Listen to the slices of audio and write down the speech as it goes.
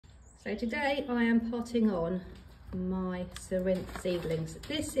So today I am potting on my Cerinthe seedlings.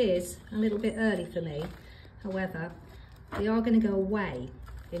 This is a little bit early for me, however, they are going to go away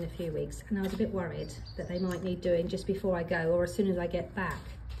in a few weeks and I was a bit worried that they might need doing just before I go or as soon as I get back.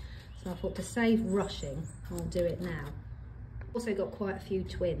 So I thought to save rushing, I'll do it now. Also got quite a few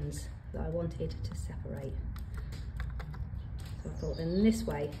twins that I wanted to separate. So I thought then this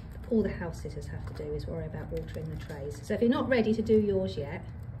way, all the house sitters have to do is worry about watering the trays. So if you're not ready to do yours yet,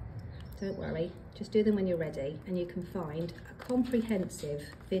 don't worry, just do them when you're ready, and you can find a comprehensive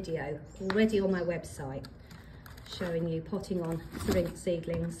video already on my website showing you potting on Cerinthe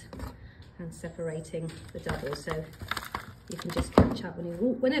seedlings and separating the doubles. So you can just catch up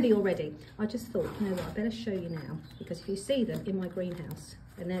whenever you're ready. I just thought, you know what, I better show you now, because if you see them in my greenhouse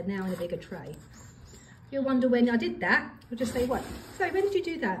and they're now in a bigger tray, you'll wonder when I did that. You'll just say, what? So when did you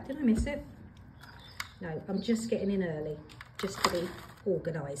do that? Did I miss it? No, I'm just getting in early, just to be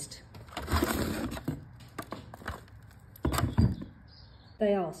organised.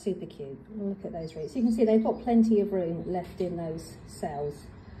 They are super cute. Look at those roots. You can see they've got plenty of room left in those cells.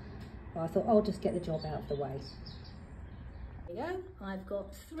 But I thought I'll just get the job out of the way. There you go. I've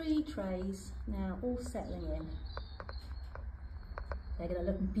got 3 trays now, all settling in. They're going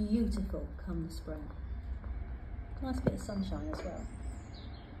to look beautiful come the spring. Nice bit of sunshine as well.